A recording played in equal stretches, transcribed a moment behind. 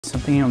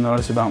something you'll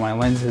notice about my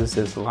lenses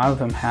is a lot of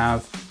them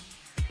have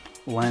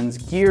lens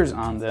gears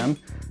on them,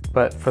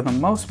 but for the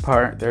most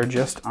part, they're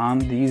just on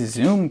the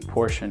zoom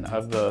portion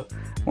of the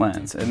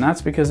lens. And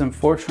that's because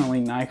unfortunately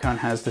Nikon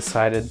has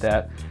decided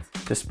that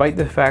despite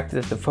the fact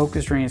that the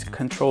focus ring is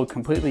controlled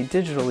completely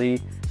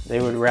digitally,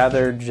 they would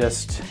rather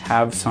just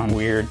have some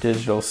weird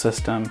digital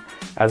system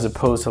as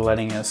opposed to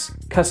letting us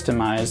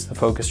customize the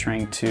focus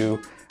ring to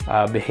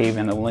behave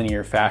in a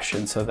linear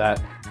fashion, so that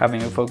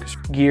having a focus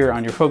gear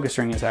on your focus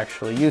ring is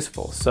actually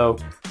useful. So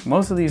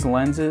most of these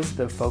lenses,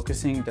 the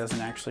focusing doesn't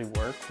actually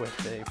work with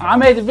the... I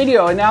made the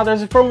video and now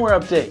there's a firmware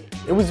update.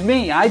 It was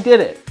me, I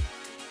did it.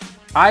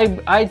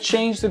 I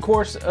changed the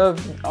course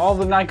of all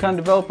the Nikon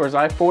developers.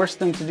 I forced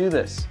them to do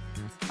this.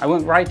 I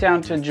went right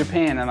down to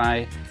Japan and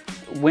I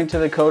went to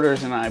the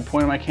coders and I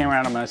pointed my camera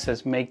at them and I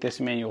says, make this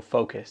manual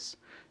focus.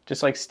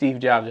 Just like Steve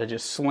Jobs, I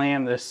just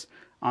slammed this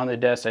on the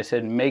desk. I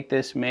said, make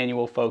this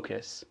manual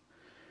focus.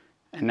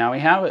 And now we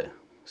have it.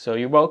 So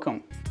you're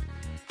welcome.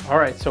 All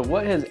right, so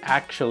what has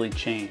actually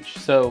changed?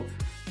 So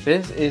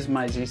this is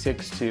my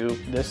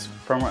Z6II. This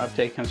firmware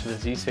update comes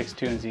with the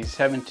Z6II and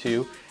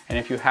Z7II. And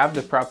if you have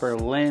the proper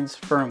lens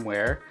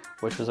firmware,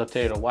 which was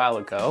updated a while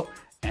ago,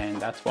 and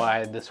that's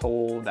why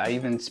I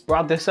even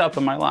brought this up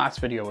in my last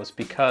video, was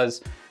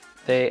because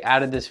they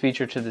added this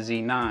feature to the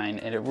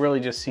Z9 and it really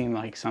just seemed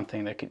like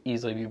something that could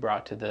easily be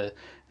brought to the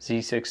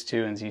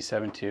Z6II and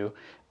Z7II.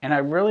 And I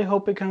really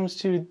hope it comes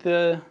to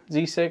the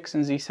Z6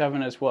 and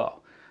Z7 as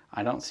well.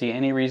 I don't see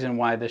any reason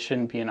why this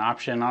shouldn't be an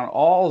option on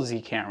all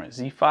Z cameras,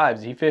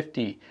 Z5,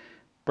 Z50,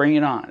 bring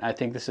it on. I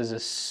think this is a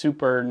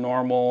super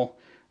normal,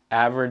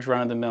 average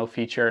run-of-the-mill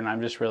feature and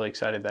I'm just really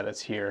excited that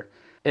it's here.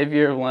 If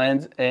your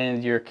lens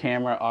and your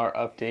camera are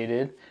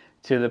updated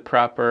to the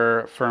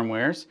proper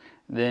firmwares,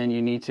 then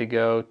you need to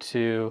go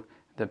to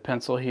the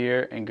pencil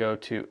here and go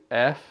to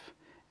F,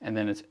 and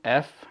then it's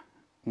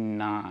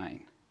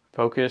F9,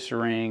 focus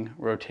ring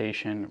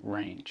rotation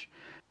range.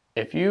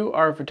 If you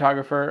are a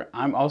photographer,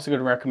 I'm also going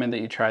to recommend that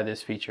you try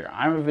this feature.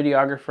 I'm a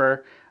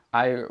videographer.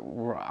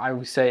 I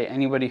would say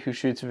anybody who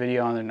shoots a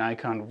video on their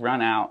Nikon,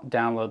 run out,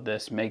 download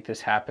this, make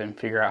this happen,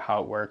 figure out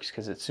how it works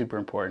because it's super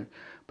important.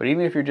 But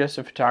even if you're just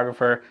a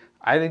photographer,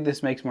 I think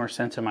this makes more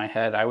sense in my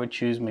head. I would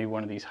choose maybe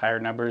one of these higher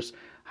numbers,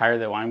 higher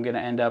than what I'm going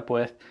to end up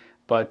with.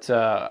 But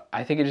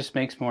I think it just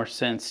makes more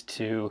sense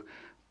to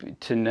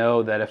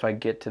know that if I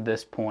get to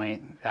this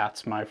point,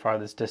 that's my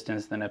farthest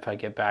distance than if I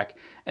get back.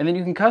 And then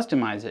you can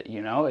customize it,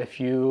 you know.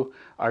 If you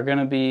are going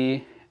to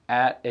be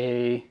at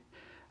a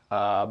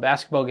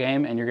basketball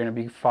game and you're going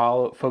to be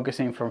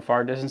focusing from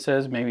far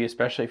distances, maybe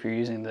especially if you're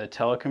using the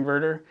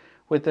teleconverter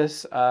with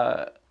this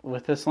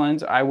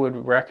lens, I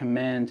would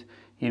recommend,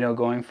 you know,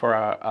 going for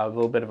a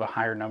little bit of a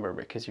higher number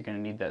because you're going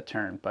to need that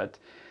turn. But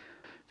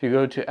if you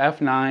go to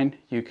F9,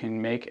 you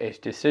can make a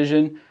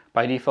decision.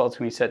 By default, it's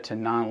going to be set to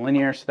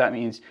non-linear, so that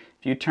means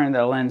if you turn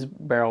the lens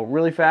barrel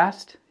really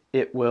fast,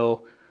 it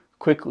will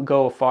quickly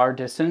go a far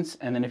distance,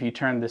 and then if you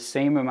turn the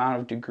same amount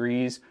of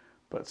degrees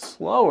but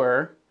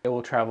slower, it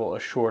will travel a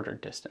shorter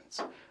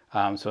distance.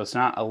 So it's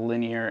not a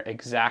linear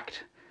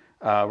exact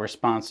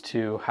response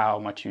to how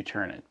much you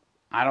turn it.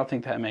 I don't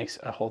think that makes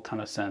a whole ton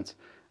of sense.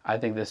 I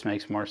think this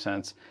makes more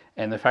sense.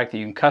 And the fact that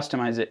you can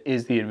customize it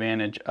is the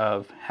advantage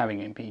of having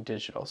it be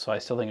digital. So I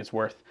still think it's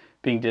worth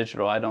being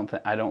digital. I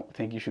don't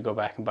think you should go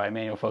back and buy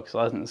manual focus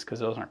lenses because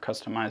those aren't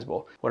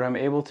customizable. What I'm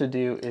able to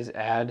do is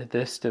add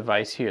this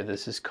device here.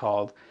 This is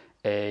called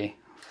a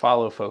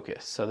follow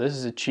focus. So this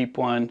is a cheap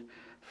one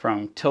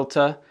from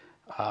Tilta.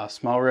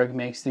 Small Rig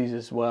makes these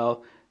as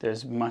well.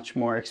 There's much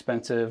more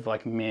expensive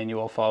like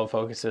manual follow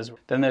focuses.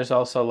 Then there's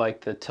also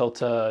like the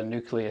Tilta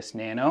Nucleus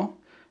Nano.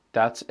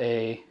 That's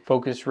a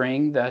focus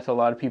ring that a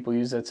lot of people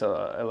use that's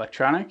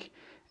electronic.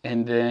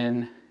 And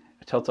then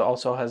Tilta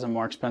also has a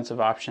more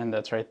expensive option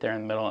that's right there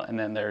in the middle. And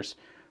then there's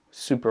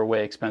super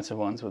way expensive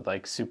ones with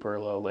like super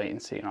low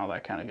latency and all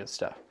that kind of good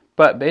stuff.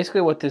 But basically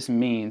what this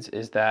means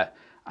is that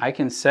I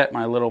can set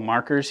my little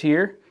markers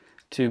here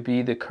to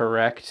be the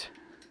correct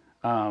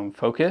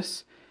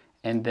focus.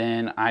 And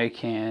then I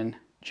can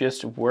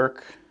just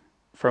work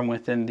from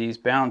within these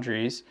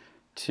boundaries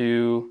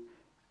to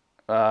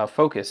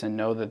focus and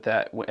know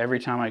that every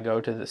time I go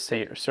to the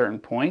certain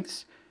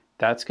points,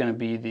 that's going to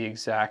be the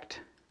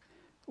exact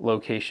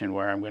location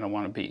where I'm going to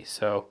want to be.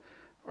 So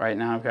right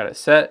now I've got it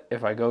set.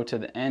 If I go to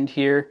the end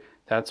here,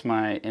 that's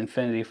my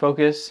infinity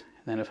focus.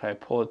 And then if I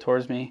pull it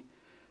towards me,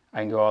 I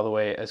can go all the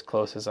way as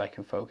close as I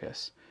can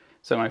focus.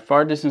 So my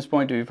far distance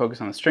point to be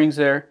focused on the strings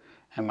there,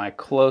 and my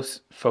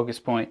close focus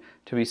point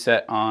to be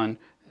set on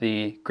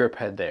the grip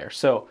head there.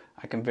 So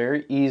I can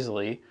very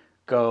easily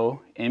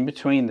go in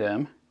between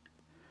them,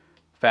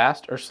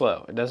 fast or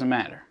slow, it doesn't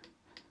matter.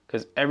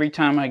 Because every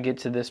time I get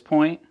to this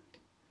point,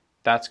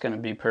 that's going to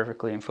be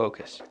perfectly in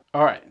focus.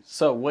 All right,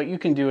 so what you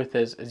can do with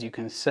this is you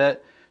can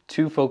set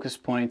two focus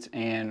points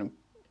and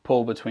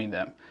pull between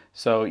them.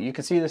 So you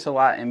can see this a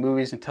lot in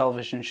movies and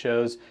television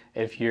shows.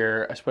 If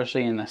you're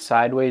especially in the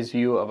sideways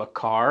view of a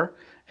car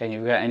and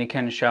you've got any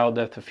kind of shallow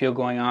depth of field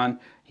going on,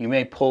 you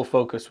may pull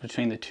focus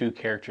between the two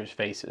characters'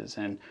 faces.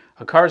 And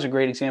a car is a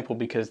great example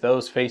because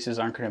those faces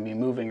aren't going to be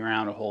moving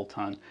around a whole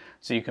ton.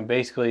 So you can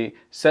basically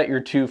set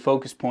your two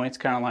focus points,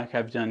 kind of like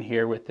I've done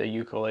here with the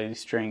ukulele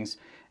strings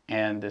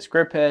and this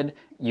grip head.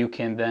 You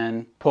can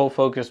then pull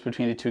focus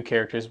between the two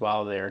characters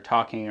while they're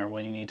talking or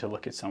when you need to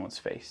look at someone's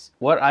face.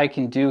 What I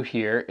can do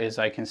here is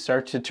I can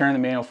start to turn the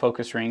manual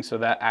focus ring, so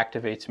that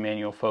activates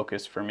manual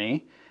focus for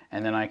me.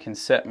 And then I can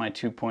set my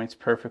 2 points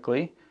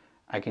perfectly.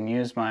 I can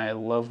use my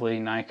lovely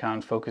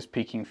Nikon focus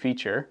peaking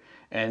feature.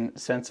 And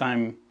since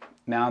I'm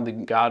now the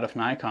god of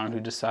Nikon who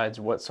decides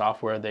what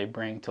software they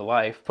bring to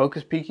life,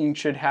 focus peaking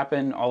should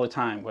happen all the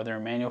time, whether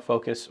in manual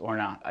focus or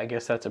not. I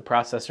guess that's a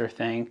processor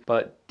thing,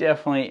 but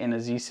definitely in a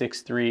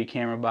Z6 III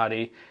camera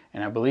body,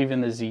 and I believe in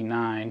the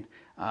Z9,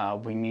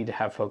 we need to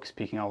have focus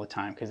peaking all the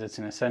time because it's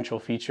an essential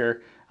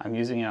feature. I'm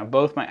using it on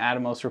both my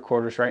Atomos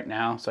recorders right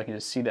now, so I can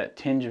just see that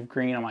tinge of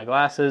green on my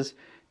glasses,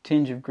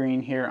 tinge of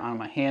green here on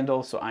my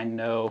handle, so I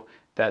know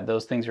that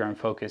those things are in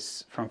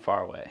focus from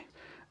far away.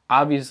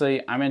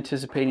 Obviously, I'm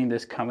anticipating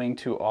this coming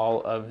to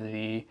all of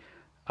the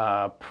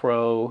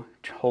Pro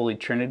Holy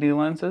Trinity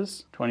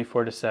lenses.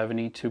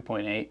 24-70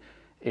 2.8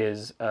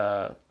 is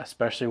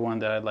especially one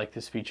that I'd like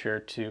this feature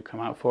to come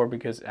out for,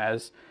 because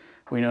as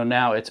we know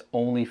now, it's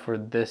only for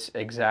this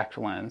exact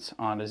lens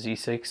on a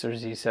Z6 or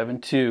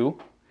Z7II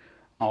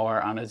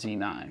or on a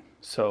Z9.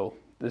 So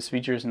this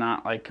feature is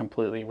not like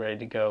completely ready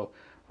to go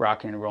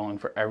rocking and rolling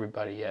for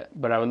everybody yet,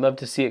 but I would love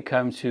to see it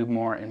come to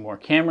more and more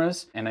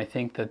cameras, and I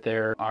think that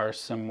there are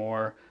some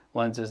more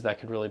lenses that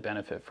could really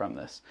benefit from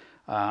this.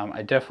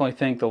 I definitely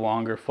think the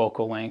longer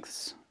focal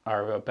lengths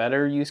are a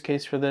better use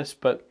case for this,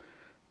 but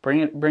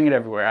bring it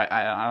everywhere.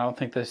 I don't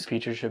think this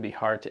feature should be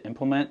hard to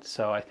implement,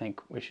 so I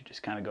think we should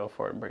just kind of go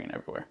for it and bring it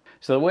everywhere.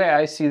 So the way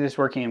I see this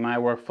working in my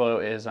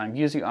workflow is I'm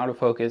using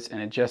autofocus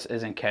and it just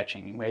isn't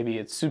catching. Maybe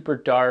it's super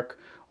dark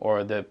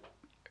or the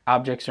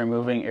objects are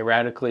moving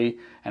erratically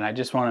and I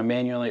just want to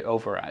manually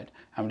override.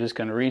 I'm just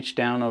going to reach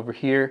down over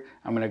here,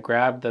 I'm going to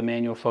grab the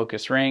manual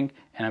focus ring,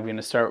 and I'm going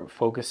to start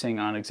focusing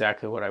on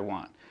exactly what I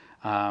want.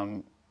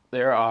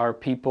 There are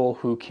people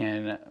who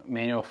can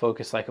manual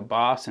focus like a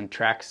boss and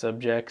track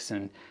subjects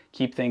and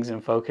keep things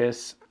in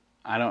focus.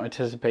 I don't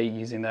anticipate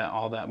using that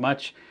all that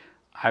much.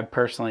 I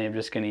personally am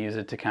just going to use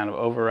it to kind of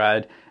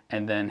override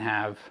and then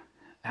have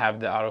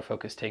the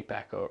autofocus take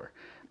back over.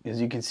 As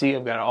you can see,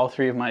 I've got all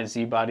three of my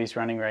Z bodies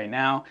running right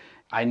now.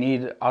 I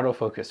need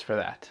autofocus for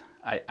that.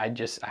 I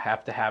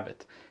have to have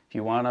it. If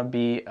you want to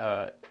be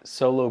a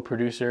solo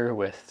producer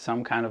with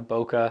some kind of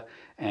bokeh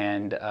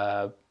and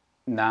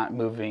not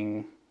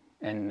moving,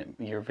 and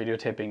you're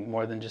videotaping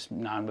more than just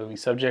non-moving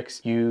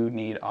subjects, you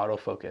need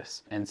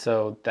autofocus. And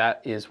so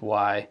that is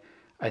why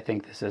I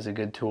think this is a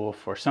good tool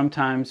for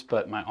sometimes,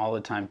 but my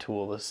all-the-time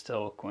tool is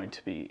still going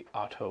to be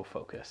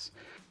autofocus.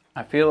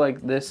 I feel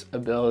like this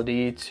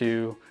ability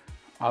to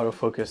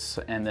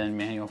autofocus and then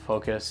manual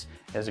focus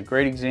is a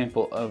great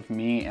example of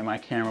me and my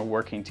camera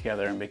working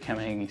together and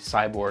becoming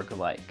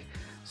cyborg-like.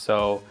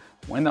 So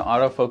when the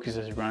autofocus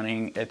is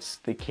running, it's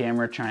the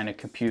camera trying to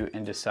compute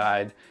and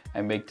decide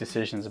and make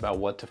decisions about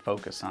what to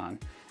focus on.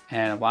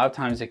 And a lot of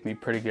times it can be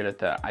pretty good at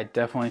that. I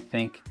definitely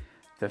think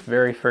the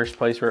very first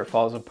place where it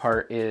falls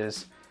apart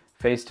is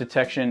face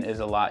detection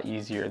is a lot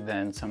easier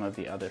than some of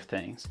the other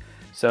things.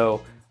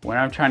 So when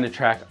I'm trying to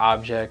track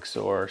objects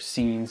or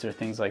scenes or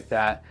things like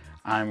that,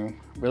 I'm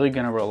really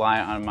going to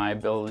rely on my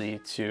ability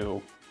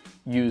to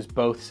use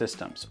both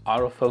systems,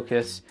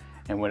 autofocus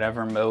in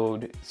whatever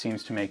mode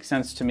seems to make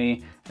sense to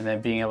me, and then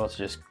being able to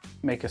just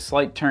make a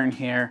slight turn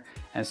here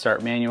and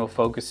start manual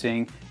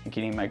focusing and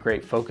getting my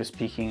great focus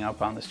peaking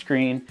up on the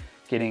screen,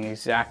 getting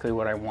exactly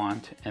what I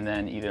want, and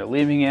then either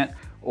leaving it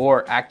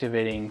or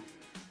activating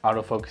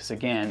autofocus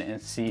again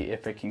and see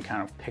if it can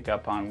kind of pick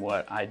up on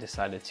what I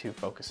decided to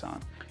focus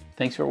on.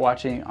 Thanks for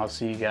watching. I'll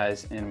see you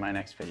guys in my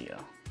next video.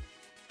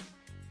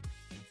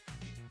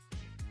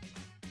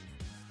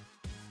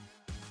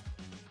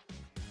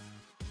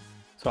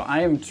 So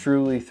I am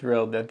truly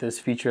thrilled that this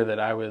feature that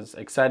I was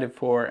excited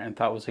for and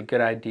thought was a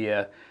good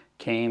idea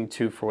came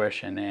to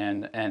fruition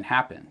and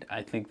happened.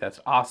 I think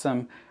that's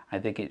awesome. I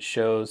think it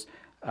shows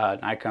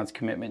Nikon's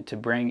commitment to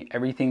bring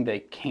everything they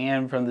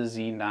can from the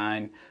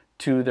Z9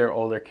 to their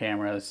older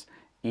cameras,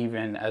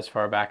 even as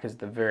far back as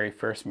the very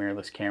first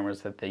mirrorless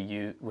cameras that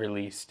they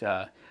released,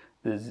 the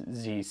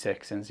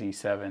Z6 and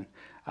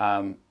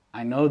Z7.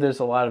 I know there's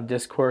a lot of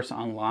discourse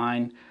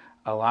online.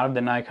 A lot of the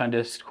Nikon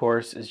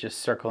discourse is just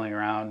circling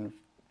around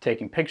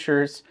taking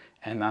pictures,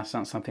 and that's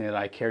not something that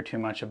I care too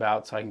much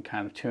about, so I can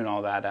kind of tune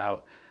all that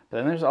out. But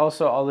then there's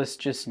also all this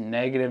just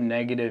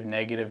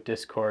negative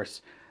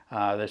discourse.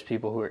 There's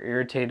people who are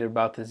irritated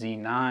about the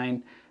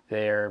Z9.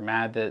 They're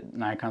mad that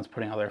Nikon's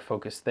putting all their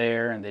focus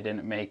there and they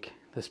didn't make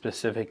the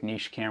specific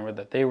niche camera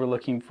that they were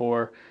looking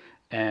for.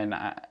 And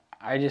I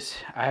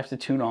have to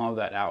tune all of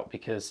that out,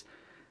 because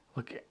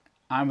look,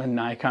 I'm a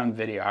Nikon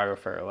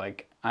videographer.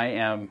 Like, I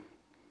am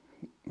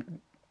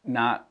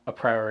not a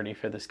priority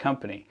for this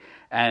company,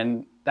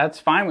 and that's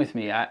fine with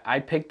me. I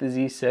picked the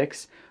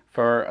Z6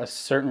 for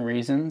certain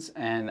reasons,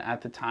 and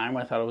at the time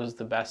I thought it was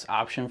the best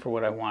option for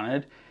what I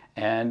wanted.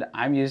 And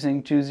I'm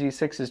using two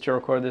Z6s to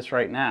record this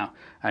right now.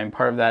 I mean,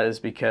 part of that is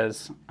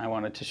because I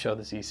wanted to show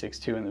the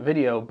Z6II in the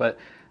video, but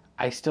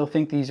I still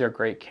think these are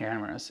great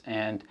cameras.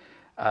 And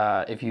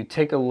if you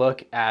take a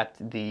look at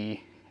the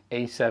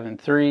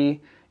A7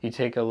 III, you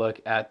take a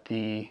look at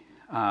the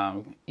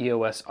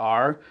EOS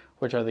R,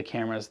 which are the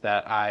cameras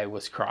that I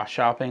was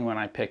cross-shopping when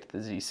I picked the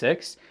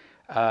Z6.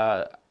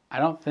 I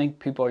don't think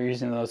people are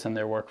using those in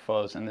their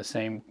workflows in the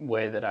same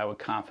way that I would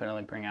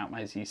confidently bring out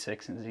my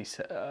Z6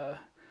 and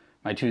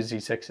my two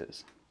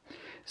Z6s.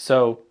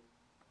 So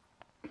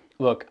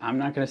look, I'm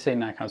not going to say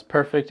Nikon's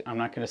perfect. I'm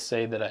not going to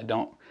say that I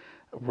don't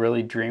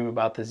really dream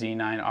about the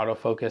Z9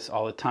 autofocus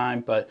all the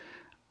time, but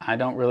I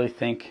don't really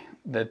think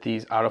that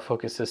these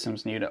autofocus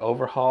systems need an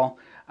overhaul.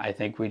 I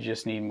think we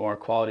just need more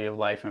quality of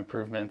life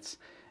improvements,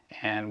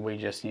 and we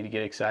just need to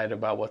get excited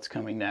about what's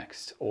coming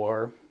next,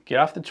 or get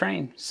off the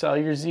train, sell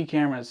your Z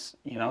cameras.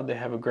 You know, they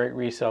have a great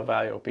resale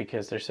value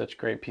because they're such a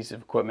great piece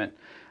of equipment.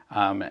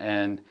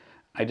 And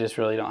I just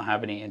really don't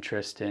have any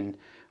interest in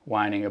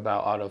whining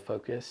about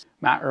autofocus.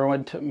 Matt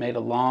Irwin made a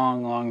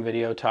long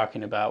video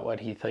talking about what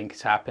he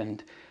thinks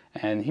happened,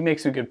 and he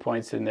makes some good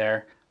points in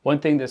there. One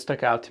thing that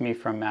stuck out to me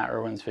from Matt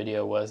Irwin's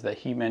video was that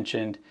he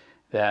mentioned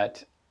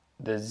that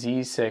the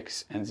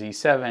Z6 and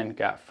Z7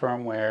 got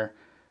firmware.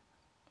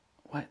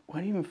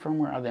 What even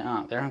firmware are they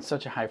on? They're on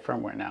such a high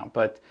firmware now,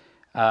 but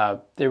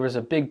there was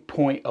a big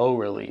 0.0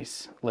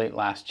 release late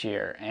last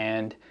year,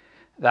 and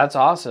that's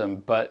awesome,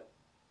 but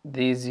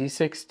the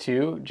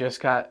Z6II just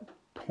got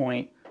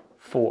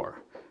 0.4.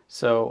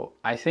 So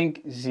I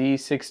think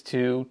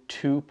Z6II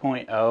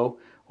 2.0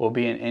 will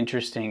be an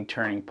interesting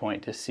turning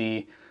point to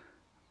see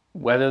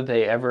whether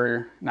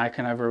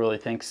Nikon ever really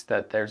thinks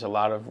that there's a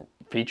lot of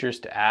features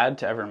to add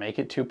to ever make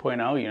it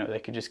 2.0. You know, they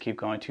could just keep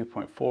going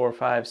 2.4,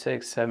 5,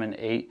 6, 7,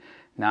 8,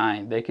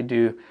 9. They could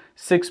do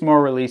 6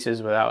 more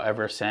releases without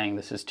ever saying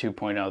this is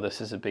 2.0,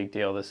 this is a big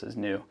deal, this is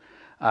new.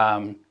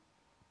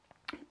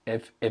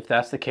 If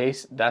that's the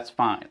case, that's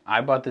fine.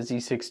 I bought the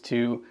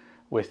Z6II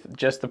with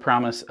just the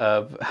promise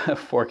of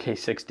 4K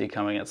 60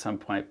 coming at some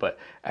point, but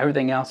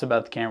everything else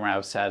about the camera I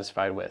was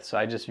satisfied with. So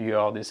I just view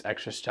all this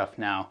extra stuff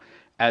now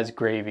as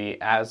gravy,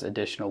 as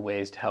additional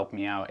ways to help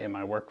me out in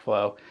my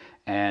workflow.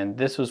 And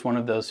this was one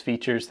of those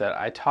features that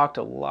I talked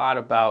a lot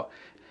about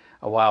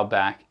a while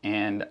back,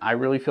 and I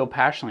really feel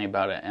passionately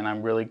about it, and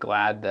I'm really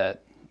glad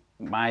that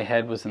my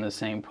head was in the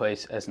same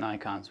place as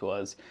Nikon's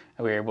was,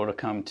 and we were able to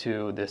come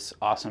to this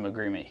awesome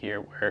agreement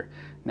here where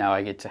now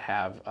I get to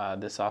have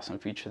this awesome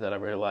feature that I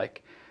really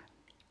like.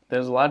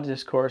 There's a lot of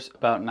discourse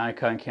about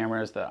Nikon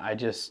cameras that I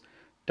just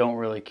don't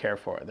really care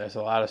for. There's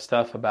a lot of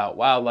stuff about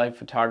wildlife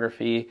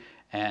photography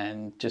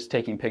and just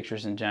taking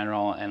pictures in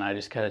general, and I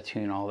just gotta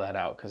tune all that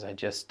out because I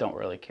just don't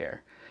really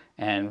care.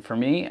 And for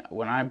me,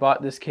 when I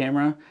bought this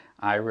camera,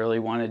 I really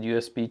wanted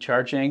USB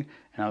charging,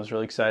 and I was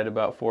really excited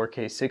about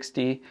 4K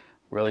 60.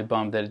 Really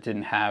bummed that it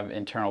didn't have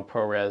internal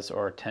ProRes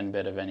or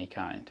 10-bit of any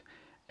kind.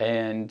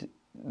 And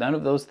none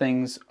of those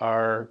things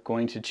are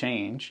going to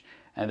change,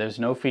 and there's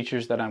no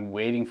features that I'm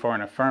waiting for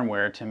in a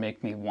firmware to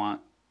make me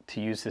want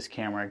to use this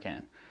camera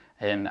again.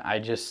 And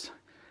I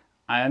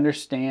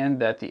understand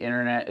that the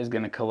internet is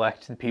going to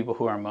collect the people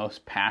who are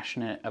most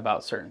passionate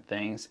about certain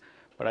things,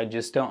 but I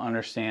just don't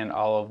understand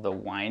all of the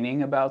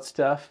whining about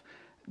stuff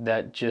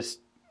that just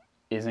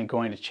isn't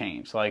going to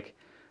change. Like,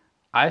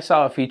 I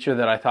saw a feature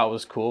that I thought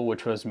was cool,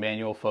 which was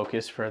manual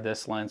focus for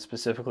this lens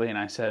specifically, and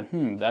I said,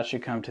 that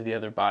should come to the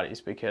other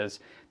bodies because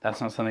that's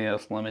not something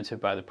that's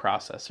limited by the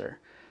processor.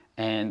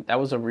 And that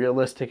was a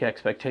realistic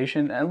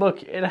expectation, and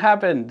look, it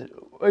happened.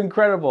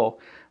 Incredible.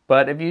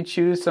 But if you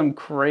choose some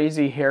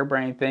crazy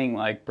harebrained thing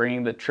like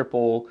bringing the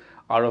triple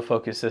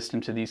autofocus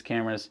system to these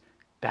cameras,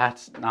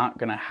 that's not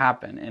going to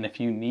happen. And if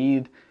you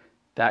need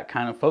that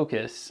kind of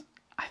focus,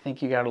 I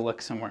think you got to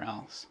look somewhere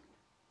else.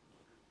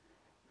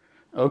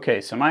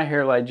 Okay, so my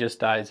hair light just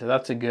died, so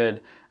that's a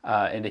good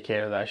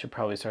indicator that I should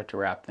probably start to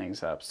wrap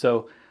things up.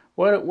 So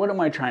what am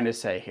I trying to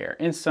say here?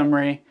 In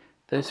summary,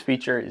 this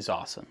feature is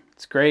awesome.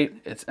 It's great.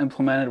 It's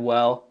implemented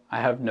well.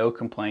 I have no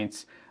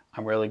complaints.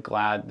 I'm really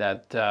glad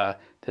that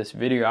this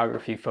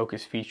videography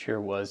focus feature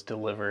was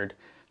delivered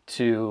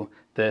to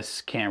this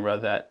camera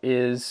that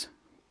is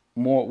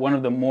one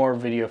of the more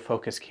video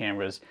focus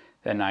cameras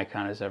that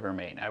Nikon has ever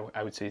made.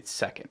 I would say it's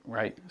second,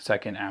 right?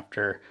 Second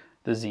after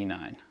the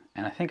Z9.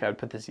 And I think I would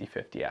put the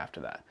Z50 after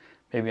that.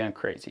 Maybe I'm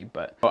crazy,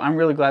 but I'm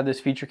really glad this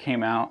feature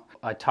came out.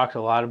 I talked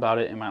a lot about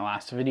it in my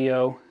last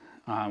video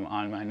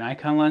on my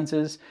Nikon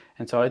lenses,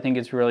 and so I think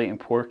it's really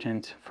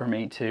important for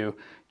me to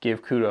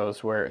give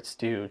kudos where it's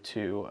due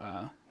to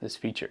this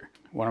feature.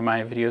 One of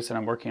my videos that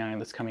I'm working on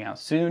that's coming out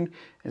soon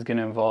is going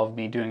to involve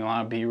me doing a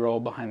lot of B-roll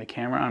behind the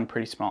camera on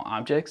pretty small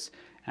objects.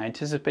 I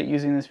anticipate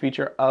using this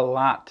feature a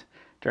lot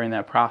during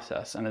that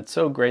process, and it's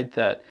so great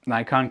that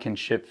Nikon can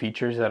ship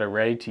features that are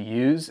ready to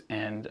use,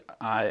 and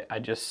I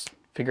just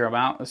figure them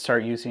out and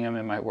start using them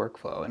in my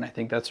workflow. And I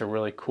think that's a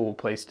really cool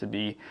place to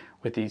be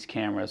with these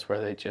cameras, where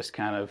they just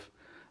kind of,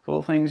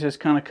 little things just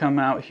kind of come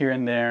out here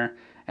and there,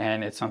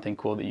 and it's something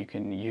cool that you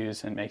can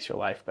use and makes your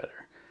life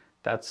better.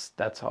 That's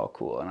all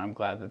cool, and I'm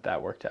glad that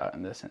that worked out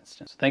in this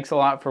instance. Thanks a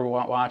lot for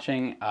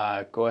watching.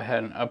 Go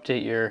ahead and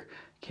update your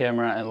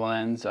camera and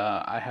lens.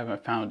 I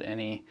haven't found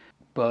any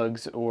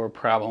bugs or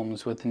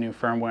problems with the new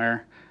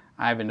firmware.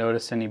 I haven't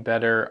noticed any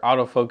better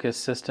autofocus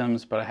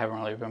systems, but I haven't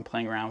really been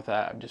playing around with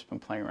that. I've just been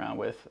playing around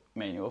with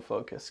manual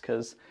focus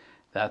because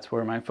that's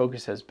where my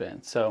focus has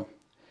been. So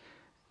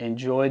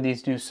enjoy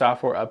these new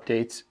software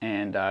updates,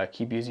 and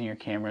keep using your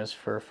cameras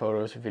for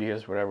photos or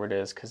videos, whatever it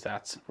is, because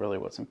that's really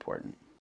what's important.